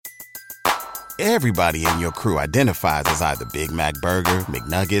Everybody in your crew identifies as either Big Mac Burger,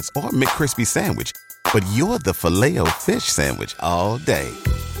 McNuggets, or McCrispy Sandwich. But you're the Filet-O-Fish Sandwich all day.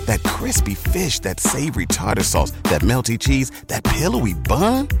 That crispy fish, that savory tartar sauce, that melty cheese, that pillowy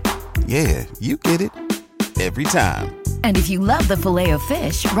bun. Yeah, you get it. Every time. And if you love the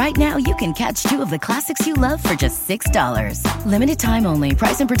Filet-O-Fish, right now you can catch two of the classics you love for just $6. Limited time only.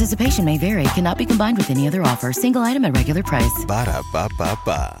 Price and participation may vary. Cannot be combined with any other offer. Single item at regular price.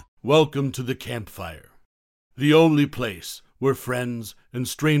 Ba-da-ba-ba-ba. Welcome to the campfire, the only place where friends and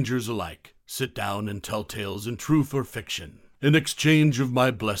strangers alike sit down and tell tales in truth or fiction, in exchange of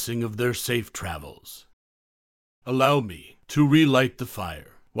my blessing of their safe travels. Allow me to relight the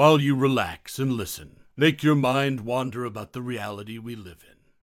fire while you relax and listen. Make your mind wander about the reality we live in.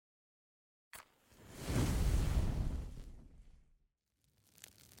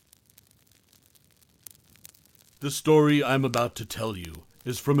 The story I'm about to tell you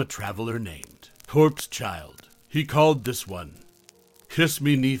is from a traveler named Corpse Child. He called this one, Kiss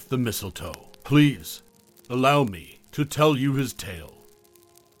Me 'Neath the Mistletoe. Please, allow me to tell you his tale.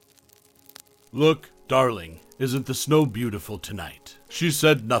 Look, darling, isn't the snow beautiful tonight? She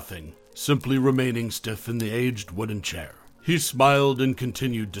said nothing, simply remaining stiff in the aged wooden chair. He smiled and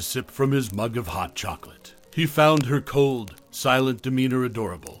continued to sip from his mug of hot chocolate. He found her cold, silent demeanor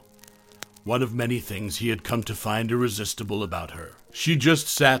adorable. One of many things he had come to find irresistible about her. She just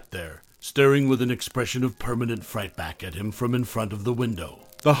sat there, staring with an expression of permanent fright back at him from in front of the window.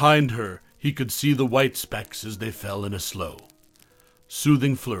 Behind her, he could see the white specks as they fell in a slow,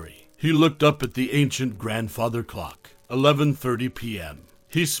 soothing flurry. He looked up at the ancient grandfather clock, 11:30 p.m.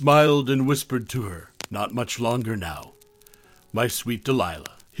 He smiled and whispered to her, "Not much longer now, my sweet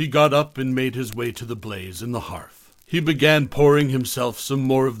Delilah." He got up and made his way to the blaze in the hearth. He began pouring himself some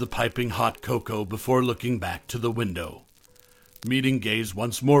more of the piping hot cocoa before looking back to the window, meeting gaze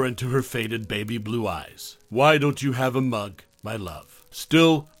once more into her faded baby blue eyes. "Why don't you have a mug, my love?"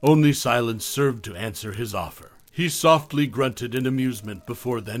 Still, only silence served to answer his offer. He softly grunted in amusement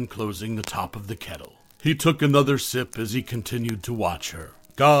before then closing the top of the kettle. He took another sip as he continued to watch her.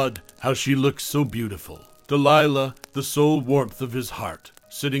 God, how she looked so beautiful. Delilah, the sole warmth of his heart,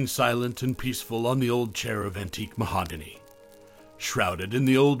 sitting silent and peaceful on the old chair of antique mahogany, shrouded in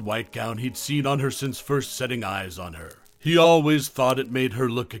the old white gown he'd seen on her since first setting eyes on her. He always thought it made her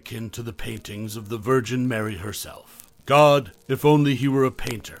look akin to the paintings of the Virgin Mary herself. God, if only he were a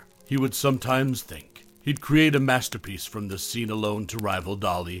painter, he would sometimes think he'd create a masterpiece from this scene alone to rival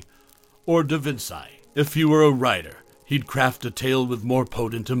Dali or Da Vinci. If he were a writer, he'd craft a tale with more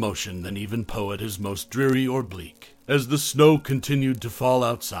potent emotion than even Poe at his most dreary or bleak. As the snow continued to fall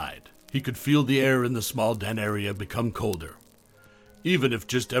outside, he could feel the air in the small den area become colder, even if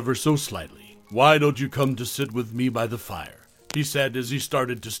just ever so slightly. "Why don't you come to sit with me by the fire?" he said as he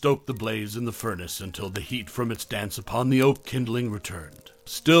started to stoke the blaze in the furnace until the heat from its dance upon the oak kindling returned.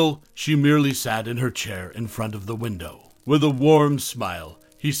 Still, she merely sat in her chair in front of the window. With a warm smile,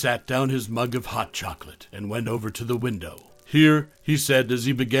 he sat down his mug of hot chocolate and went over to the window. "Here," he said as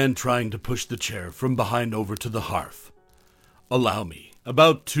he began trying to push the chair from behind over to the hearth. "Allow me."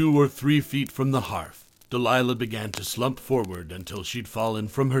 About 2 or 3 feet from the hearth, Delilah began to slump forward until she'd fallen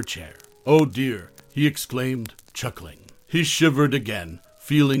from her chair. "Oh dear," he exclaimed, chuckling. He shivered again,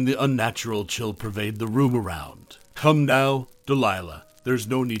 feeling the unnatural chill pervade the room around. "Come now, Delilah, there's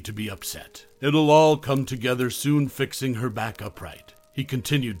no need to be upset. It'll all come together soon." Fixing her back upright, he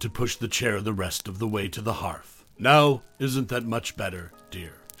continued to push the chair the rest of the way to the hearth. "Now, isn't that much better,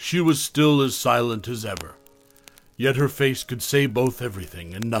 dear?" She was still as silent as ever, yet her face could say both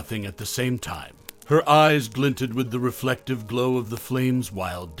everything and nothing at the same time. Her eyes glinted with the reflective glow of the flame's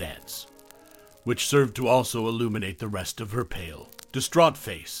wild dance, which served to also illuminate the rest of her pale, distraught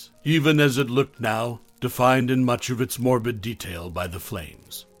face, even as it looked now, defined in much of its morbid detail by the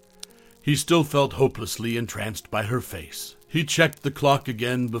flames. He still felt hopelessly entranced by her face. He checked the clock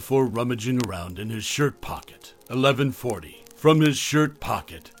again before rummaging around in his shirt pocket. 11:40. From his shirt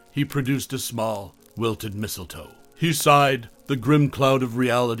pocket, he produced a small, wilted mistletoe. He sighed, the grim cloud of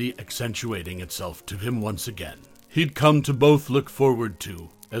reality accentuating itself to him once again. He'd come to both look forward to,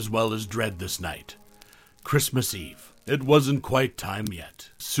 as well as dread this night. Christmas Eve. It wasn't quite time yet.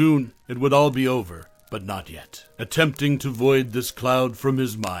 Soon it would all be over, but not yet. Attempting to void this cloud from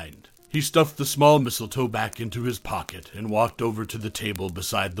his mind, he stuffed the small mistletoe back into his pocket and walked over to the table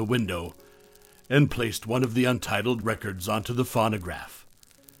beside the window and placed one of the untitled records onto the phonograph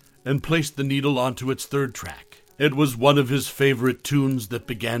and placed the needle onto its third track. It was one of his favorite tunes that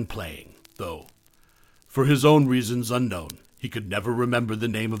began playing, though, for his own reasons unknown, he could never remember the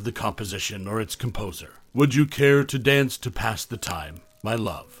name of the composition or its composer. "Would you care to dance to pass the time, my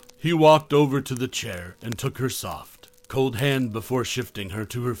love?" He walked over to the chair and took her soft, cold hand before shifting her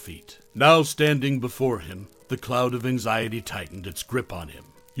to her feet. Now standing before him, the cloud of anxiety tightened its grip on him.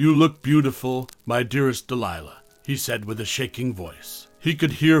 "You look beautiful, my dearest Delilah," he said with a shaking voice. He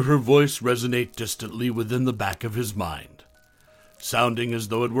could hear her voice resonate distantly within the back of his mind, sounding as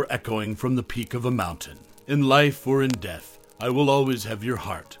though it were echoing from the peak of a mountain. "In life or in death, I will always have your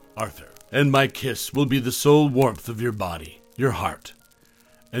heart, Arthur, and my kiss will be the sole warmth of your body, your heart,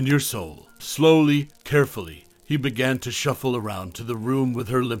 and your soul." Slowly, carefully, he began to shuffle around to the room with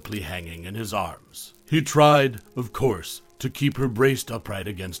her limply hanging in his arms. He tried, of course, to keep her braced upright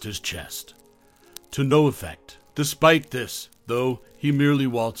against his chest. To no effect. Despite this, though, he merely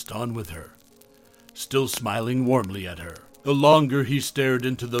waltzed on with her, still smiling warmly at her. The longer he stared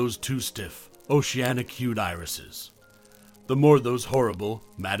into those two stiff, oceanic-hued irises, the more those horrible,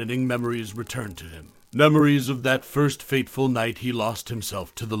 maddening memories returned to him. Memories of that first fateful night he lost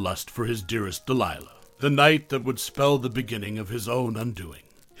himself to the lust for his dearest Delilah. The night that would spell the beginning of his own undoing.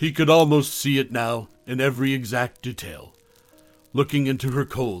 He could almost see it now, in every exact detail. Looking into her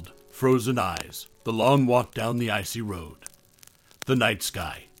cold, frozen eyes, the long walk down the icy road, the night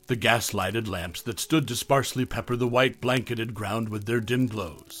sky, the gas-lighted lamps that stood to sparsely pepper the white blanketed ground with their dim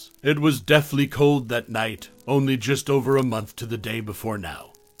glows. It was deathly cold that night, only just over a month to the day before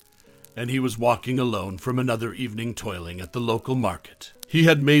now, and he was walking alone from another evening toiling at the local market. He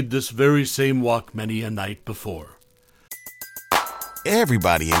had made this very same walk many a night before.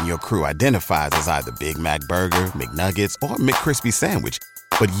 Everybody in your crew identifies as either Big Mac Burger, McNuggets, or McCrispy Sandwich.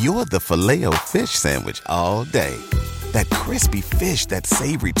 But you're the Filet-O-Fish Sandwich all day. That crispy fish, that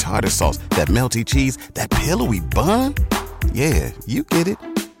savory tartar sauce, that melty cheese, that pillowy bun. Yeah, you get it.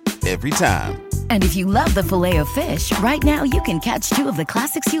 Every time. And if you love the Filet-O-Fish, right now you can catch two of the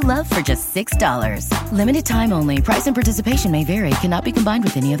classics you love for just $6. Limited time only. Price and participation may vary. Cannot be combined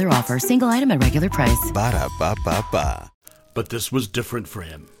with any other offer. Single item at regular price. Ba-da-ba-ba-ba. But this was different for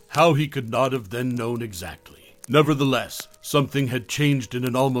him. How he could not have then known exactly. Nevertheless, something had changed in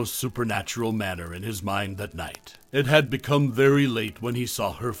an almost supernatural manner in his mind that night. It had become very late when he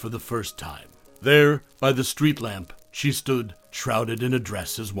saw her for the first time. There, by the street lamp, she stood, shrouded in a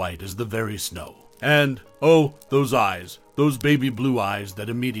dress as white as the very snow. And, oh, those eyes, those baby blue eyes that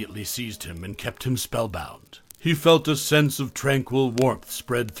immediately seized him and kept him spellbound. He felt a sense of tranquil warmth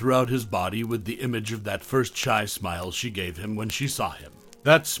spread throughout his body with the image of that first shy smile she gave him when she saw him.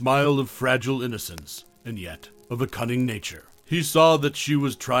 That smile of fragile innocence, and yet of a cunning nature. He saw that she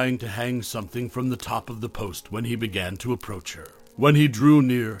was trying to hang something from the top of the post when he began to approach her. When he drew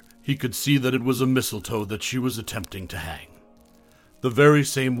near, he could see that it was a mistletoe that she was attempting to hang. The very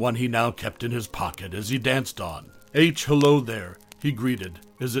same one he now kept in his pocket as he danced on. "Hello there," he greeted.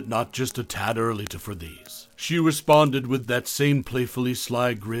 "Is it not just a tad early for these?" She responded with that same playfully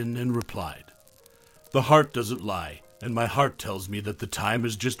sly grin and replied, "The heart doesn't lie, and my heart tells me that the time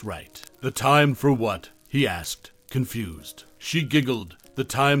is just right." "The time for what?" he asked, confused. She giggled. "The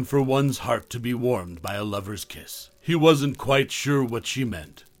time for one's heart to be warmed by a lover's kiss." He wasn't quite sure what she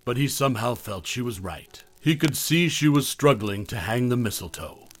meant, but he somehow felt she was right. He could see she was struggling to hang the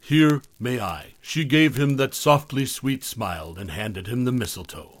mistletoe. "Here, may I?" She gave him that softly sweet smile and handed him the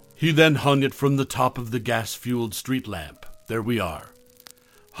mistletoe. He then hung it from the top of the gas-fueled street lamp. "There we are.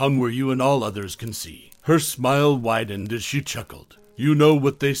 Hung where you and all others can see." Her smile widened as she chuckled. "You know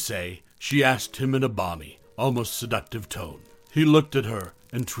what they say?" she asked him in a balmy, almost seductive tone. He looked at her,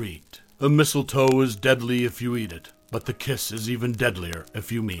 intrigued. "A mistletoe is deadly if you eat it, but the kiss is even deadlier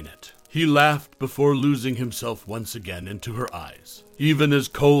if you mean it." He laughed before losing himself once again into her eyes. Even as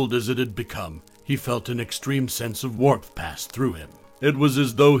cold as it had become, he felt an extreme sense of warmth pass through him. It was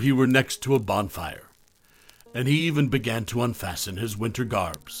as though he were next to a bonfire, and he even began to unfasten his winter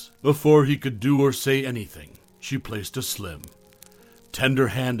garbs. Before he could do or say anything, she placed a slim, tender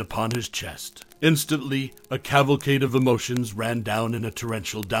hand upon his chest. Instantly, a cavalcade of emotions ran down in a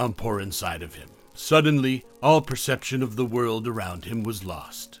torrential downpour inside of him. Suddenly, all perception of the world around him was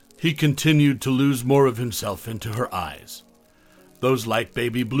lost. He continued to lose more of himself into her eyes, those light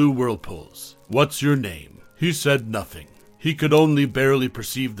baby blue whirlpools. "What's your name?" He said nothing. He could only barely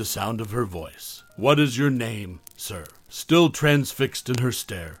perceive the sound of her voice. "What is your name, sir?" Still transfixed in her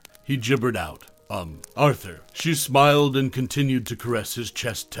stare, he gibbered out, Arthur." She smiled and continued to caress his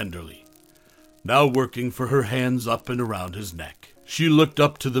chest tenderly, now working for her hands up and around his neck. She looked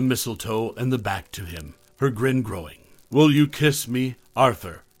up to the mistletoe and the back to him, her grin growing. "Will you kiss me,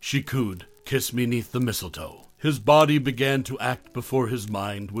 Arthur?" she cooed. "Kiss me 'neath the mistletoe." His body began to act before his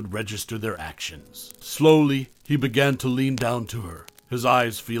mind would register their actions. Slowly, he began to lean down to her, his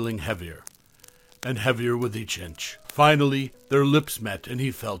eyes feeling heavier and heavier with each inch. Finally, their lips met, and he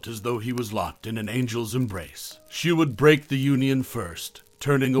felt as though he was locked in an angel's embrace. She would break the union first,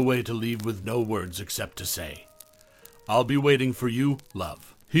 turning away to leave with no words except to say, "I'll be waiting for you,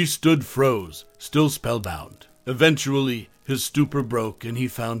 love." He stood froze, still spellbound. Eventually, his stupor broke, and he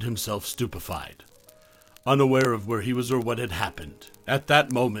found himself stupefied, unaware of where he was or what had happened. At that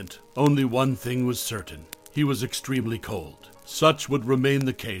moment, only one thing was certain. He was extremely cold. Such would remain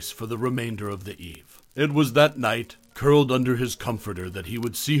the case for the remainder of the eve. It was that night, curled under his comforter, that he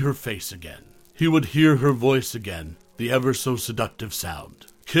would see her face again. He would hear her voice again, the ever-so-seductive sound.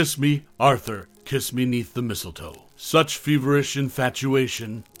 "Kiss me, Arthur, kiss me 'neath the mistletoe." Such feverish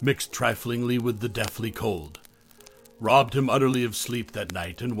infatuation, mixed triflingly with the deathly cold, robbed him utterly of sleep that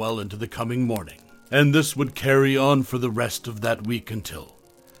night and well into the coming morning. And this would carry on for the rest of that week until,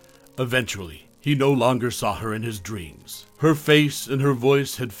 eventually, he no longer saw her in his dreams. Her face and her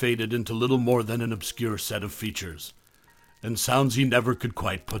voice had faded into little more than an obscure set of features, and sounds he never could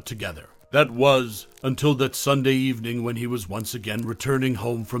quite put together. That was, until that Sunday evening when he was once again returning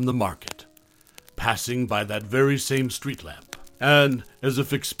home from the market, passing by that very same street lamp. And, as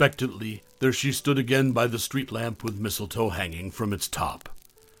if expectantly, there she stood again by the street lamp with mistletoe hanging from its top,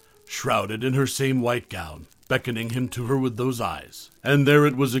 shrouded in her same white gown, beckoning him to her with those eyes. And there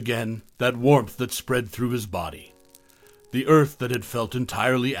it was again, that warmth that spread through his body, the earth that had felt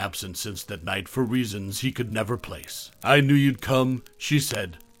entirely absent since that night for reasons he could never place. "I knew you'd come," she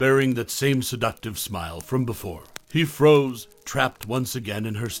said, bearing that same seductive smile from before. He froze, trapped once again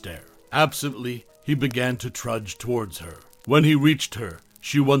in her stare. Absently, he began to trudge towards her. When he reached her,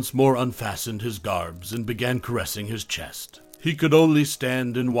 she once more unfastened his garbs and began caressing his chest. He could only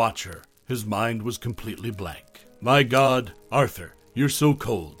stand and watch her. His mind was completely blank. "My God, Arthur, you're so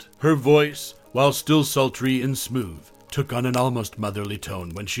cold." Her voice, while still sultry and smooth, took on an almost motherly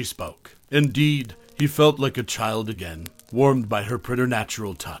tone when she spoke. Indeed, he felt like a child again, warmed by her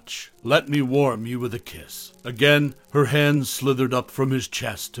preternatural touch. "Let me warm you with a kiss." Again, her hands slithered up from his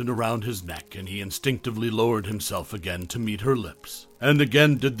chest and around his neck, and he instinctively lowered himself again to meet her lips. And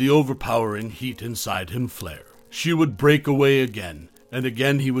again did the overpowering heat inside him flare. She would break away again, and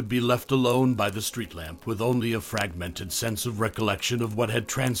again he would be left alone by the street lamp with only a fragmented sense of recollection of what had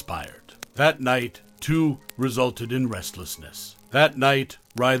transpired. That night, too, resulted in restlessness. That night,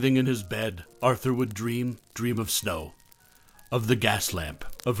 writhing in his bed, Arthur would dream of snow, of the gas lamp,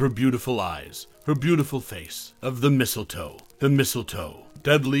 of her beautiful eyes, her beautiful face, of the mistletoe,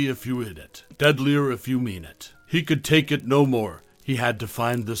 deadly if you hid it, deadlier if you mean it. He could take it no more. He had to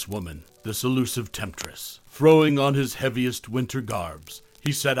find this woman, this elusive temptress. Throwing on his heaviest winter garbs,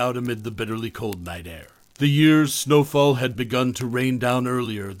 he set out amid the bitterly cold night air. The year's snowfall had begun to rain down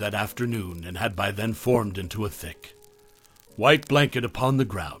earlier that afternoon and had by then formed into a thick white blanket upon the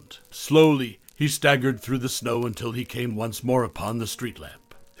ground. Slowly, he staggered through the snow until he came once more upon the street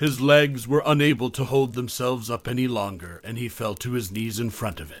lamp. His legs were unable to hold themselves up any longer, and he fell to his knees in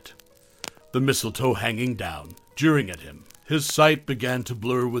front of it, the mistletoe hanging down, jeering at him. His sight began to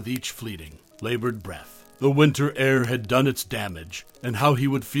blur with each fleeting, labored breath. The winter air had done its damage, and how he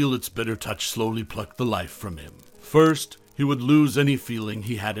would feel its bitter touch slowly pluck the life from him. First, he would lose any feeling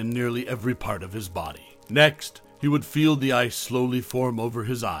he had in nearly every part of his body. Next, he would feel the ice slowly form over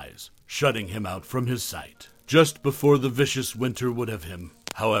his eyes, shutting him out from his sight. Just before the vicious winter would have him,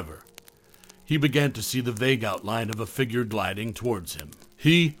 however, he began to see the vague outline of a figure gliding towards him.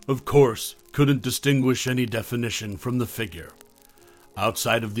 He, of course, couldn't distinguish any definition from the figure,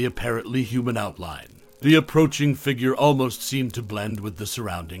 outside of the apparently human outline. The approaching figure almost seemed to blend with the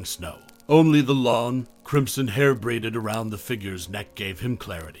surrounding snow. Only the long, crimson hair braided around the figure's neck gave him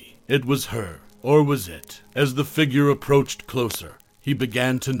clarity. It was her, or was it? As the figure approached closer, he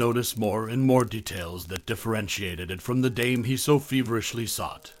began to notice more and more details that differentiated it from the dame he so feverishly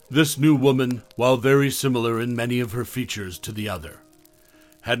sought. This new woman, while very similar in many of her features to the other,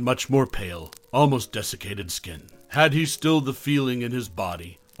 had much more pale, almost desiccated skin. Had he still the feeling in his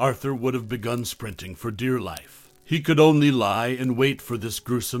body, Arthur would have begun sprinting for dear life. He could only lie and wait for this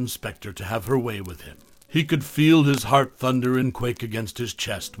gruesome specter to have her way with him. He could feel his heart thunder and quake against his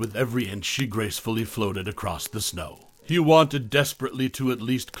chest with every inch she gracefully floated across the snow. He wanted desperately to at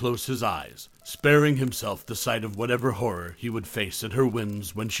least close his eyes, sparing himself the sight of whatever horror he would face at her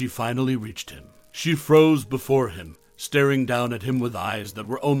whims when she finally reached him. She froze before him, staring down at him with eyes that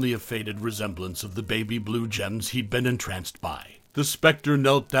were only a faded resemblance of the baby blue gems he'd been entranced by. The specter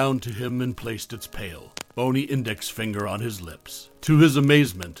knelt down to him and placed its pale, bony index finger on his lips. To his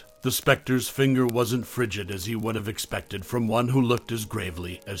amazement, the specter's finger wasn't frigid as he would have expected from one who looked as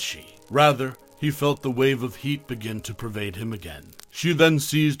gravely as she. Rather, he felt the wave of heat begin to pervade him again. She then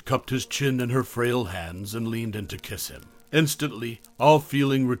cupped his chin in her frail hands and leaned in to kiss him. Instantly, all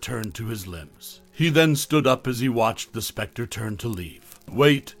feeling returned to his limbs. He then stood up as he watched the specter turn to leave.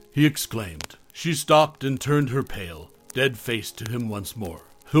 "Wait," he exclaimed. She stopped and turned her pale, dead face to him once more.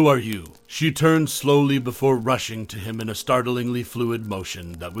 "Who are you?" She turned slowly before rushing to him in a startlingly fluid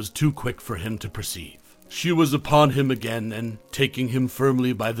motion that was too quick for him to perceive. She was upon him again and, taking him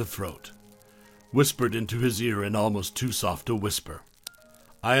firmly by the throat, whispered into his ear in almost too soft a whisper.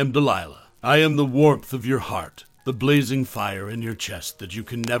 "I am Delilah. I am the warmth of your heart, the blazing fire in your chest that you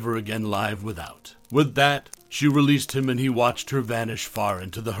can never again live without." With that, she released him and he watched her vanish far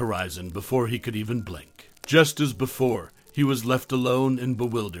into the horizon before he could even blink. Just as before, he was left alone and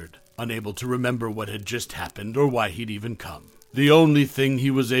bewildered, unable to remember what had just happened or why he'd even come. The only thing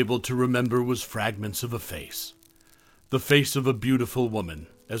he was able to remember was fragments of a face. The face of a beautiful woman,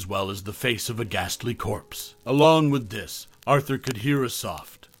 as well as the face of a ghastly corpse. Along with this, Arthur could hear a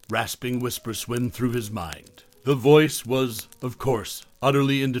soft, rasping whisper swim through his mind. The voice was, of course,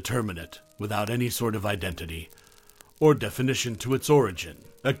 utterly indeterminate, without any sort of identity or definition to its origin.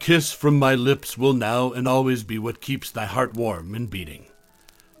 "A kiss from my lips will now and always be what keeps thy heart warm and beating,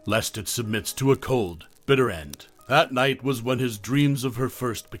 lest it submits to a cold, bitter end." That night was when his dreams of her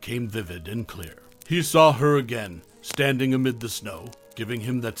first became vivid and clear. He saw her again, standing amid the snow, giving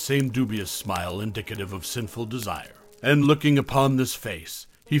him that same dubious smile indicative of sinful desire. And looking upon this face,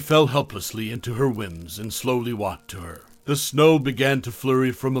 he fell helplessly into her whims and slowly walked to her. The snow began to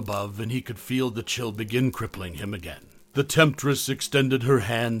flurry from above, and he could feel the chill begin crippling him again. The temptress extended her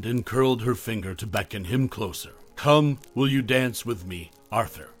hand and curled her finger to beckon him closer. "Come, will you dance with me,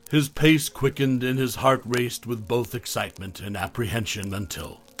 Arthur?" His pace quickened and his heart raced with both excitement and apprehension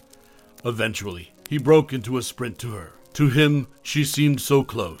until, eventually, he broke into a sprint to her. To him, she seemed so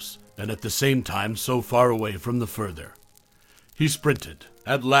close, and at the same time so far away from the further. He sprinted.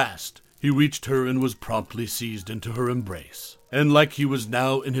 At last, he reached her and was promptly seized into her embrace. And like he was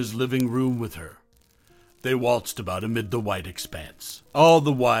now in his living room with her, they waltzed about amid the white expanse. All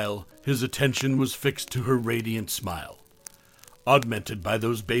the while, his attention was fixed to her radiant smile, augmented by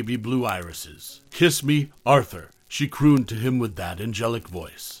those baby blue irises. "Kiss me, Arthur," she crooned to him with that angelic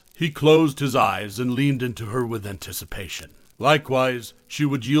voice. He closed his eyes and leaned into her with anticipation. Likewise, she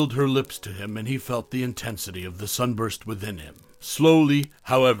would yield her lips to him, and he felt the intensity of the sunburst within him. Slowly,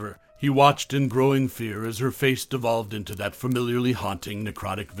 however, he watched in growing fear as her face devolved into that familiarly haunting,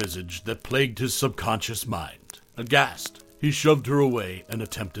 necrotic visage that plagued his subconscious mind. Aghast, he shoved her away and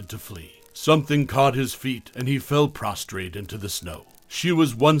attempted to flee. Something caught his feet, and he fell prostrate into the snow. She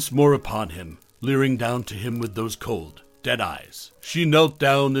was once more upon him, leering down to him with those cold, dead eyes. She knelt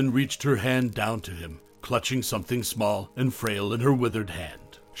down and reached her hand down to him, clutching something small and frail in her withered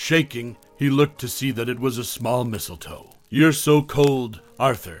hand. Shaking, he looked to see that it was a small mistletoe. "You're so cold,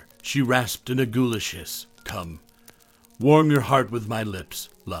 Arthur," she rasped in a ghoulish hiss. "Come, warm your heart with my lips,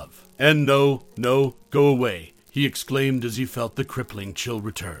 love." "And no, go away," he exclaimed as he felt the crippling chill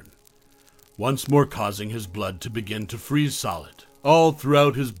return, once more causing his blood to begin to freeze solid. All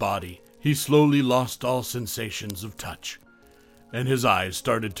throughout his body, he slowly lost all sensations of touch, and his eyes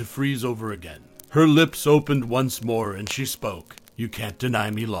started to freeze over again. Her lips opened once more, and she spoke. "You can't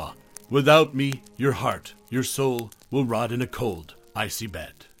deny me long. Without me, your heart, your soul, will rot in a cold, icy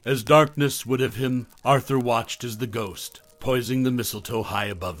bed." As darkness would have him, Arthur watched as the ghost, poising the mistletoe high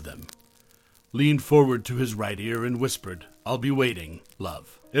above them, leaned forward to his right ear and whispered, "I'll be waiting,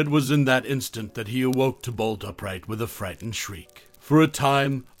 love." It was in that instant that he awoke to bolt upright with a frightened shriek. For a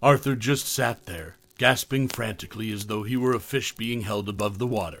time, Arthur just sat there, gasping frantically as though he were a fish being held above the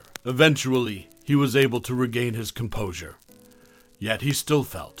water. Eventually, he was able to regain his composure. Yet he still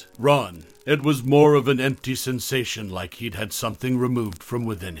felt run. It was more of an empty sensation, like he'd had something removed from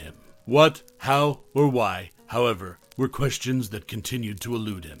within him. What, how, or why, however, were questions that continued to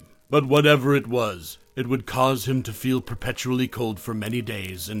elude him. But whatever it was, it would cause him to feel perpetually cold for many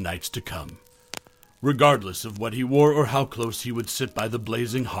days and nights to come, regardless of what he wore or how close he would sit by the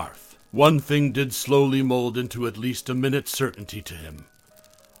blazing hearth. One thing did slowly mold into at least a minute's certainty to him.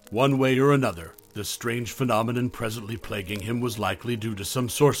 One way or another, this strange phenomenon presently plaguing him was likely due to some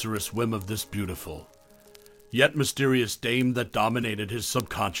sorcerous whim of this beautiful, yet mysterious dame that dominated his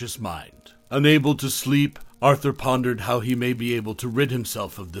subconscious mind. Unable to sleep, Arthur pondered how he may be able to rid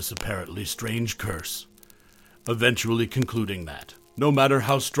himself of this apparently strange curse, eventually concluding that, no matter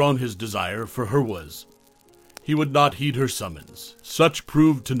how strong his desire for her was, he would not heed her summons. Such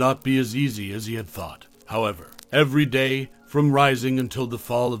proved to not be as easy as he had thought. However, every day, from rising until the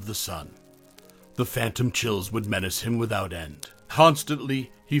fall of the sun, The phantom chills would menace him without end.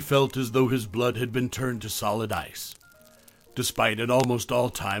 Constantly, he felt as though his blood had been turned to solid ice. Despite at almost all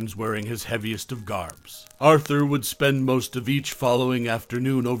times wearing his heaviest of garbs, Arthur would spend most of each following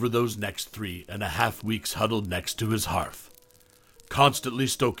afternoon over those next 3.5 weeks huddled next to his hearth, constantly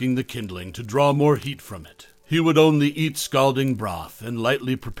stoking the kindling to draw more heat from it. He would only eat scalding broth and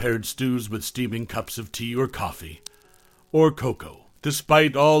lightly prepared stews with steaming cups of tea or coffee, or cocoa.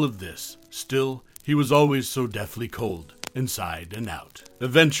 Despite all of this, still, he was always so deathly cold, inside and out.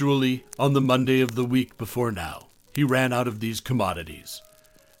 Eventually, on the Monday of the week before now, he ran out of these commodities,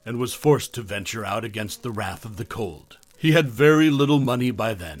 and was forced to venture out against the wrath of the cold. He had very little money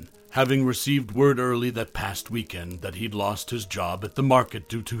by then, having received word early that past weekend that he'd lost his job at the market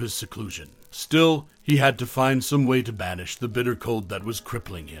due to his seclusion. Still, he had to find some way to banish the bitter cold that was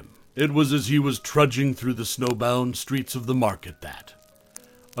crippling him. It was as he was trudging through the snowbound streets of the market that,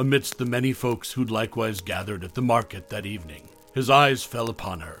 amidst the many folks who'd likewise gathered at the market that evening, his eyes fell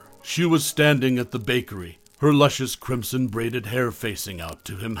upon her. She was standing at the bakery, her luscious crimson braided hair facing out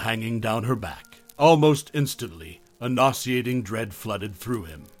to him, hanging down her back. Almost instantly, a nauseating dread flooded through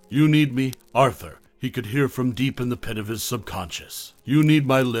him. "You need me, Arthur," he could hear from deep in the pit of his subconscious. "You need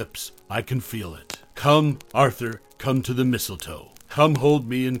my lips, I can feel it. Come, Arthur, come to the mistletoe. Come hold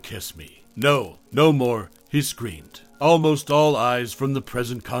me and kiss me." "No, no more," he screamed. Almost all eyes from the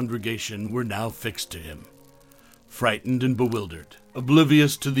present congregation were now fixed to him. Frightened and bewildered,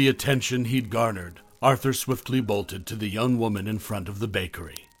 oblivious to the attention he'd garnered, Arthur swiftly bolted to the young woman in front of the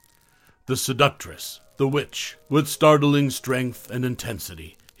bakery. The seductress, the witch, with startling strength and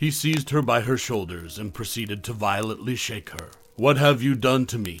intensity, he seized her by her shoulders and proceeded to violently shake her. "What have you done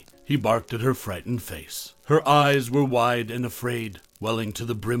to me?" he barked at her frightened face. Her eyes were wide and afraid, welling to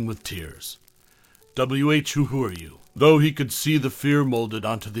the brim with tears. Who are you?" Though he could see the fear molded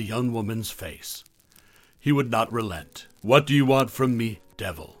onto the young woman's face, he would not relent. "What do you want from me,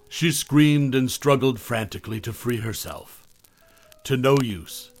 devil?" She screamed and struggled frantically to free herself. To no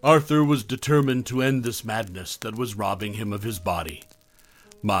use. Arthur was determined to end this madness that was robbing him of his body,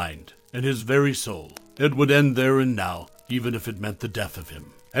 mind, and his very soul. It would end there and now, even if it meant the death of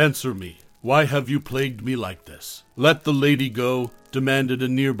him. "Answer me. Why have you plagued me like this?" "Let the lady go," demanded a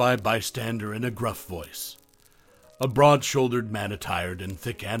nearby bystander in a gruff voice. A broad-shouldered man attired in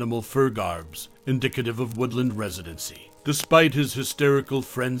thick animal fur garbs, indicative of woodland residency. Despite his hysterical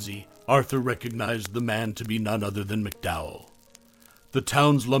frenzy, Arthur recognized the man to be none other than McDowell, the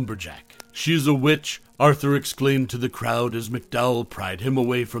town's lumberjack. "She's a witch," Arthur exclaimed to the crowd as McDowell pried him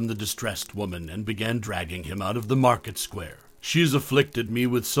away from the distressed woman and began dragging him out of the market square. "She's afflicted me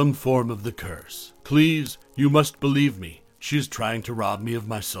with some form of the curse. Please, you must believe me. She's trying to rob me of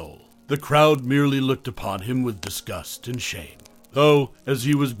my soul." The crowd merely looked upon him with disgust and shame. Though, as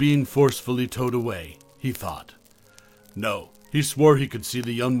he was being forcefully towed away, he thought. No, he swore he could see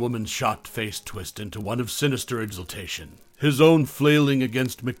the young woman's shocked face twist into one of sinister exultation. His own flailing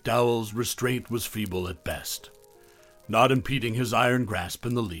against McDowell's restraint was feeble at best, not impeding his iron grasp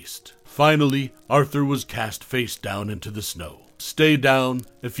in the least. Finally, Arthur was cast face down into the snow. "Stay down,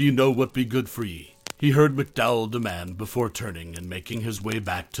 if ye know what be good for ye," he heard McDowell demand before turning and making his way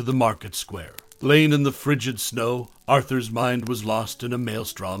back to the market square. Laying in the frigid snow, Arthur's mind was lost in a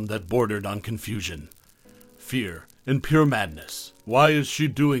maelstrom that bordered on confusion, fear, and pure madness. Why is she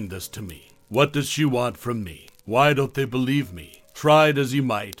doing this to me? What does she want from me? Why don't they believe me? Tried as he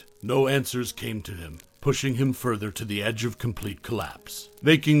might, no answers came to him, pushing him further to the edge of complete collapse.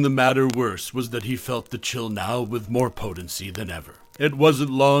 Making the matter worse was that he felt the chill now with more potency than ever. It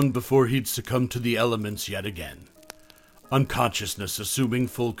wasn't long before he'd succumb to the elements yet again, unconsciousness assuming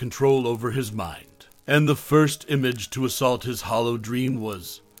full control over his mind. And the first image to assault his hollow dream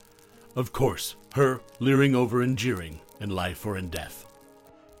was, of course, her leering over and jeering, in life or in death.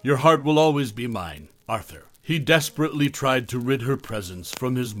 "Your heart will always be mine, Arthur." He desperately tried to rid her presence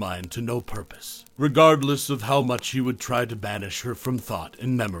from his mind to no purpose, regardless of how much he would try to banish her from thought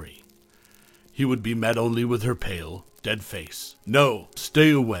and memory. He would be met only with her pale, dead face. "No, stay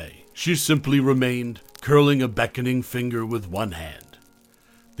away." She simply remained, curling a beckoning finger with one hand,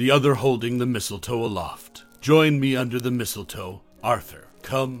 the other holding the mistletoe aloft. "Join me under the mistletoe, Arthur.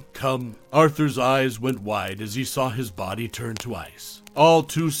 Come, come." Arthur's eyes went wide as he saw his body turn to ice. All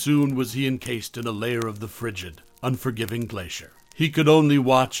too soon was he encased in a layer of the frigid, unforgiving glacier. He could only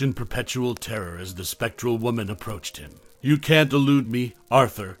watch in perpetual terror as the spectral woman approached him. "You can't elude me,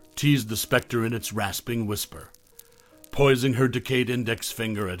 Arthur," teased the specter in its rasping whisper, poising her decayed index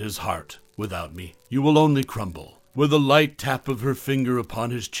finger at his heart. "Without me, you will only crumble." With a light tap of her finger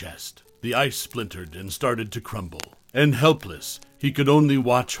upon his chest, the ice splintered and started to crumble. and helpless, he could only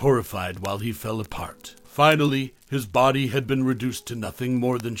watch horrified while he fell apart. Finally, his body had been reduced to nothing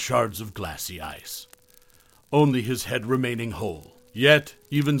more than shards of glassy ice, only his head remaining whole. Yet,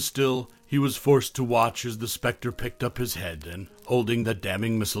 even still, he was forced to watch as the specter picked up his head and, holding that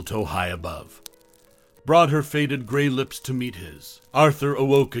damning mistletoe high above, brought her faded gray lips to meet his. Arthur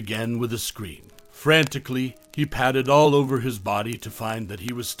awoke again with a scream. Frantically, he patted all over his body to find that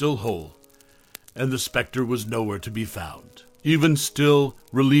he was still whole, and the specter was nowhere to be found. Even still,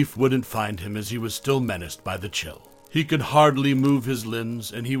 relief wouldn't find him as he was still menaced by the chill. He could hardly move his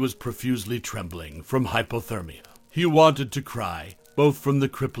limbs, and he was profusely trembling from hypothermia. He wanted to cry, both from the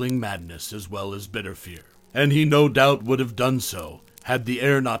crippling madness as well as bitter fear, and he no doubt would have done so had the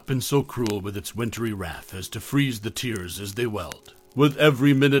air not been so cruel with its wintry wrath as to freeze the tears as they welled. With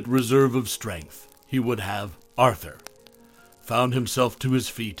every minute reserve of strength, he would have, Arthur found himself to his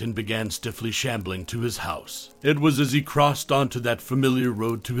feet and began stiffly shambling to his house. It was as he crossed onto that familiar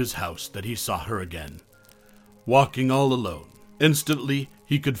road to his house that he saw her again, walking all alone. Instantly,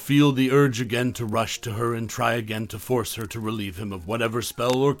 he could feel the urge again to rush to her and try again to force her to relieve him of whatever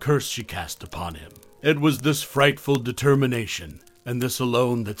spell or curse she cast upon him. It was this frightful determination, and this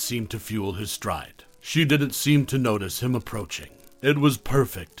alone, that seemed to fuel his stride. She didn't seem to notice him approaching. It was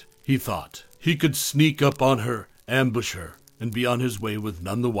perfect, he thought. He could sneak up on her, ambush her, and be on his way with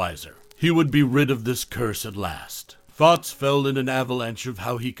none the wiser. He would be rid of this curse at last. Thoughts fell in an avalanche of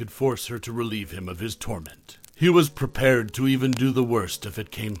how he could force her to relieve him of his torment. He was prepared to even do the worst if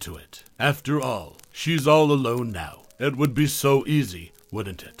it came to it. After all, she's all alone now. It would be so easy,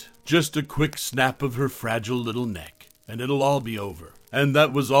 wouldn't it? Just a quick snap of her fragile little neck, and it'll all be over. And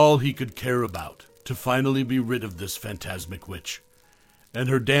that was all he could care about, to finally be rid of this phantasmic witch and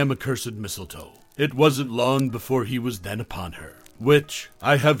her damn accursed mistletoe. It wasn't long before he was then upon her. Witch,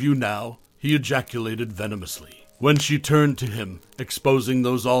 I have you now, he ejaculated venomously, when she turned to him, exposing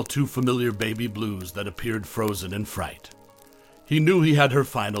those all too familiar baby blues that appeared frozen in fright. He knew he had her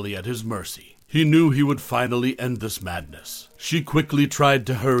finally at his mercy. He knew he would finally end this madness. She quickly tried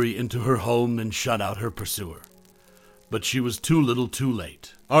to hurry into her home and shut out her pursuer, but she was too little too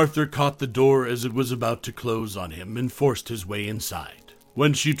late. Arthur caught the door as it was about to close on him and forced his way inside.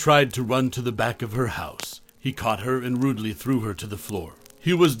 When she tried to run to the back of her house, he caught her and rudely threw her to the floor.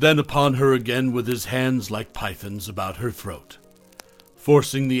 He was then upon her again with his hands like pythons about her throat,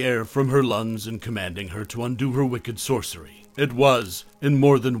 forcing the air from her lungs and commanding her to undo her wicked sorcery. It was, in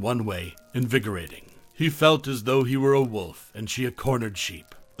more than one way, invigorating. He felt as though he were a wolf and she a cornered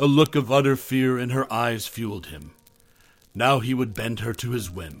sheep. A look of utter fear in her eyes fueled him. Now he would bend her to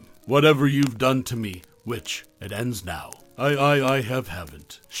his whim. Whatever you've done to me, witch, it ends now. I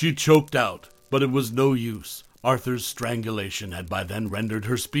haven't. She choked out, but it was no use. Arthur's strangulation had by then rendered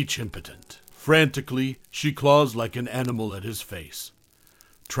her speech impotent. Frantically, she claws like an animal at his face,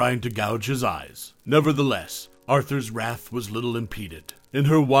 trying to gouge his eyes. Nevertheless, Arthur's wrath was little impeded. In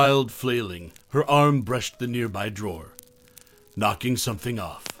her wild flailing, her arm brushed the nearby drawer, knocking something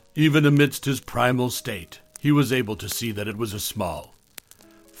off. Even amidst his primal state, he was able to see that it was a small,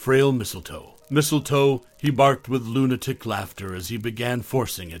 frail mistletoe. Mistletoe, he barked with lunatic laughter as he began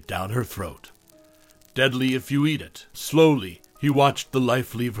forcing it down her throat. Deadly if you eat it. Slowly, he watched the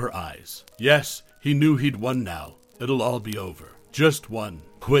life leave her eyes. Yes, he knew he'd won now. It'll all be over. Just one.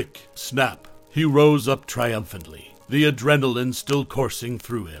 Quick snap. He rose up triumphantly, the adrenaline still coursing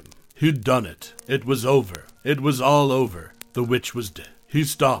through him. He'd done it. It was over. It was all over. The witch was dead. He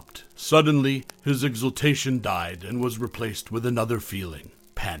stopped. Suddenly, his exultation died and was replaced with another feeling.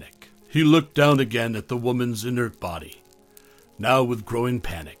 Panic. He looked down again at the woman's inert body, now with growing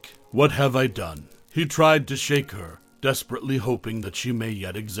panic. What have I done? He tried to shake her, desperately hoping that she may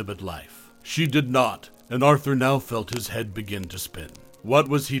yet exhibit life. She did not, and Arthur now felt his head begin to spin. What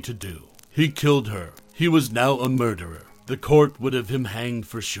was he to do? He killed her. He was now a murderer. The court would have him hanged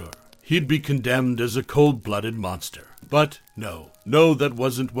for sure. He'd be condemned as a cold-blooded monster. But no, that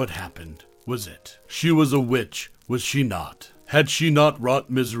wasn't what happened, was it? She was a witch, was she not? Had she not wrought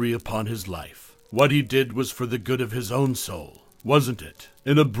misery upon his life? What he did was for the good of his own soul, wasn't it?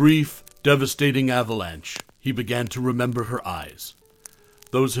 In a brief, devastating avalanche, he began to remember her eyes,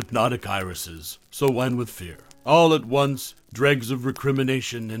 those hypnotic irises, so wan with fear. All at once, dregs of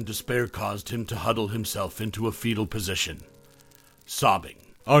recrimination and despair caused him to huddle himself into a fetal position, sobbing.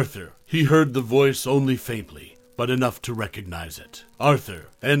 Arthur, he heard the voice only faintly, but enough to recognize it. Arthur,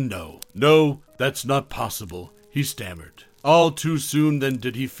 and no, that's not possible, he stammered. All too soon then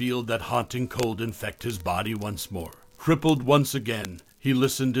did he feel that haunting cold infect his body once more. Crippled once again, he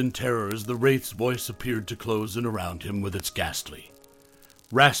listened in terror as the wraith's voice appeared to close in around him with its ghastly,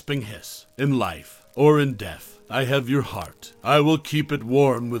 rasping hiss. In life, or in death. I have your heart. I will keep it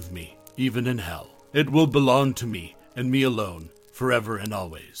warm with me, even in hell. It will belong to me, and me alone, forever and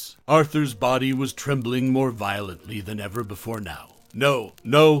always. Arthur's body was trembling more violently than ever before now. No,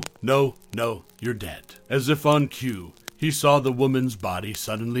 no, no, no, you're dead. As if on cue, he saw the woman's body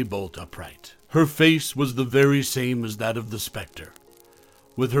suddenly bolt upright. Her face was the very same as that of the specter,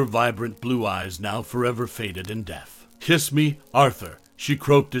 with her vibrant blue eyes now forever faded in death. "Kiss me, Arthur," she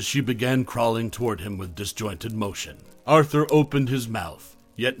croaked as she began crawling toward him with disjointed motion. Arthur opened his mouth,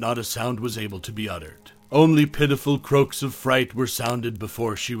 yet not a sound was able to be uttered. Only pitiful croaks of fright were sounded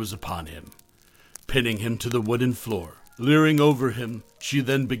before she was upon him, pinning him to the wooden floor. Leering over him, she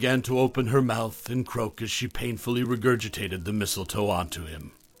then began to open her mouth and croak as she painfully regurgitated the mistletoe onto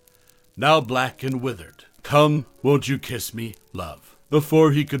him, now black and withered. "Come, won't you kiss me, love?"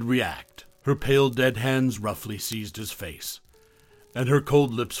 Before he could react, her pale dead hands roughly seized his face, and her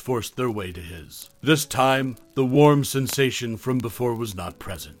cold lips forced their way to his. This time, the warm sensation from before was not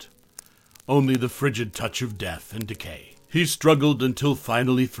present, only the frigid touch of death and decay. He struggled until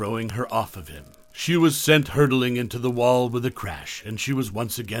finally throwing her off of him. She was sent hurtling into the wall with a crash, and she was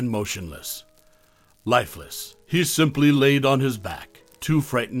once again motionless, lifeless. He simply laid on his back, too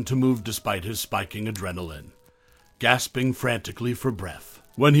frightened to move despite his spiking adrenaline, gasping frantically for breath.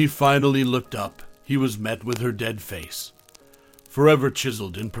 When he finally looked up, he was met with her dead face, forever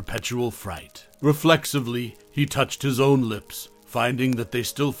chiseled in perpetual fright. Reflexively, he touched his own lips, finding that they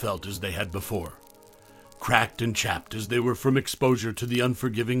still felt as they had before, cracked and chapped as they were from exposure to the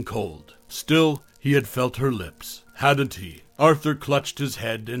unforgiving cold. Still, he had felt her lips, hadn't he? Arthur clutched his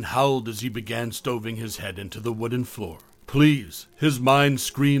head and howled as he began stoving his head into the wooden floor. Please, his mind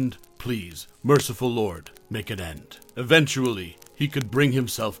screamed, please, merciful Lord, make an end. Eventually, he could bring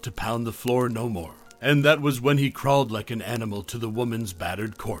himself to pound the floor no more. And that was when he crawled like an animal to the woman's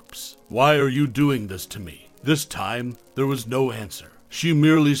battered corpse. "Why are you doing this to me?" This time, there was no answer. She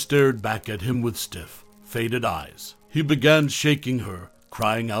merely stared back at him with stiff, faded eyes. He began shaking her,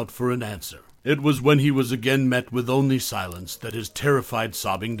 crying out for an answer. It was when he was again met with only silence that his terrified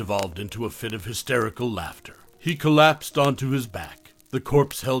sobbing devolved into a fit of hysterical laughter. He collapsed onto his back, the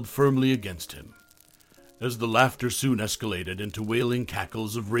corpse held firmly against him, as the laughter soon escalated into wailing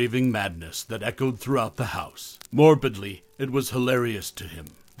cackles of raving madness that echoed throughout the house. Morbidly, it was hilarious to him,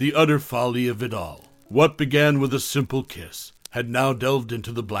 the utter folly of it all. What began with a simple kiss had now delved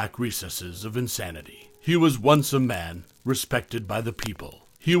into the black recesses of insanity. He was once a man, respected by the people.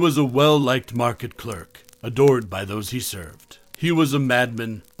 He was a well-liked market clerk, adored by those he served. He was a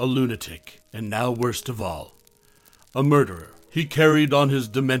madman, a lunatic, and now worst of all, a murderer. He carried on his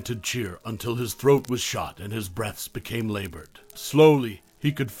demented cheer until his throat was shot and his breaths became labored. Slowly,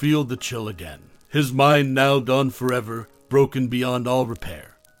 he could feel the chill again. His mind now gone forever, broken beyond all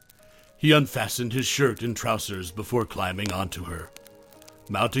repair. He unfastened his shirt and trousers before climbing onto her,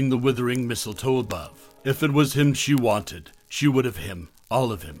 mounting the withering mistletoe above. If it was him she wanted, she would have him,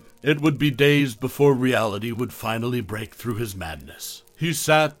 all of him. It would be days before reality would finally break through his madness. He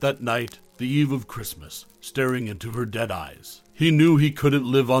sat that night, the eve of Christmas, staring into her dead eyes. He knew he couldn't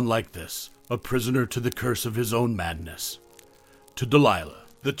live on like this, a prisoner to the curse of his own madness. To Delilah,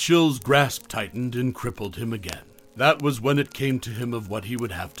 the chill's grasp tightened and crippled him again. That was when it came to him of what he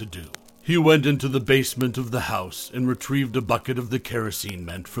would have to do. He went into the basement of the house and retrieved a bucket of the kerosene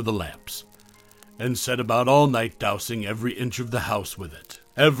meant for the lamps, and set about all night dousing every inch of the house with it.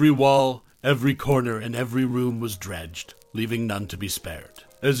 Every wall, every corner, and every room was dredged, leaving none to be spared.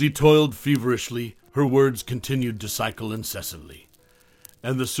 As he toiled feverishly, her words continued to cycle incessantly,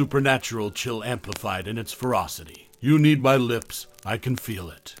 and the supernatural chill amplified in its ferocity. "You need my lips, I can feel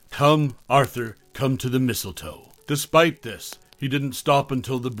it. Come, Arthur, come to the mistletoe." Despite this, he didn't stop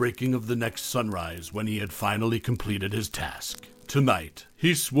until the breaking of the next sunrise when he had finally completed his task. Tonight,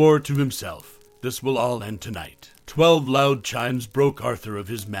 he swore to himself, this will all end tonight. 12 loud chimes broke Arthur of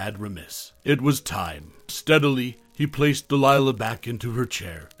his mad remiss. It was time. Steadily, he placed Delilah back into her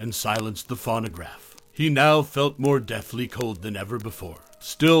chair and silenced the phonograph. He now felt more deathly cold than ever before.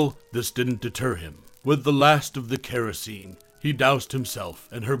 Still, this didn't deter him. With the last of the kerosene, he doused himself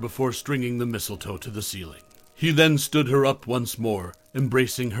and her before stringing the mistletoe to the ceiling. He then stood her up once more,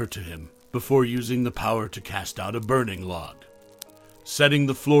 embracing her to him, before using the power to cast out a burning log, setting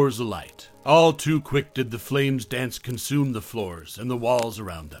the floors alight. All too quick did the flames dance consume the floors and the walls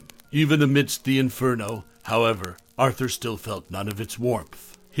around them. Even amidst the inferno, however, Arthur still felt none of its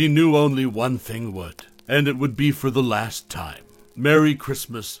warmth. He knew only one thing would, and it would be for the last time. "Merry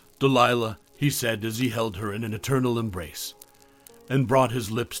Christmas, Delilah," he said as he held her in an eternal embrace, and brought his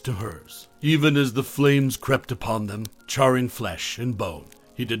lips to hers. Even as the flames crept upon them, charring flesh and bone,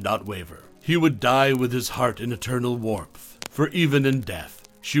 he did not waver. He would die with his heart in eternal warmth, for even in death,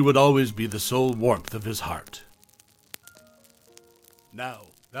 she would always be the sole warmth of his heart. Now,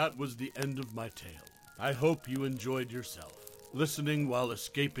 that was the end of my tale. I hope you enjoyed yourself, listening while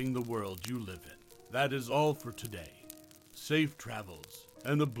escaping the world you live in. That is all for today. Safe travels,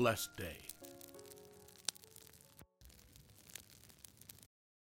 and a blessed day.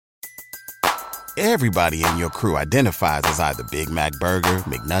 Everybody in your crew identifies as either Big Mac Burger,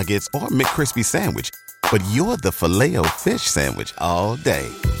 McNuggets, or McCrispy Sandwich. But you're the Filet-O-Fish Sandwich all day.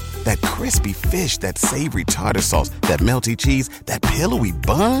 That crispy fish, that savory tartar sauce, that melty cheese, that pillowy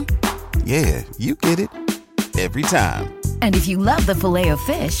bun. Yeah, you get it. Every time. And if you love the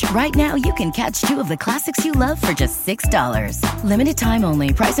Filet-O-Fish, right now you can catch 2 of the classics you love for just $6. Limited time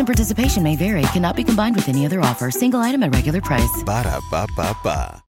only. Price and participation may vary. Cannot be combined with any other offer. Single item at regular price. Ba-da-ba-ba-ba.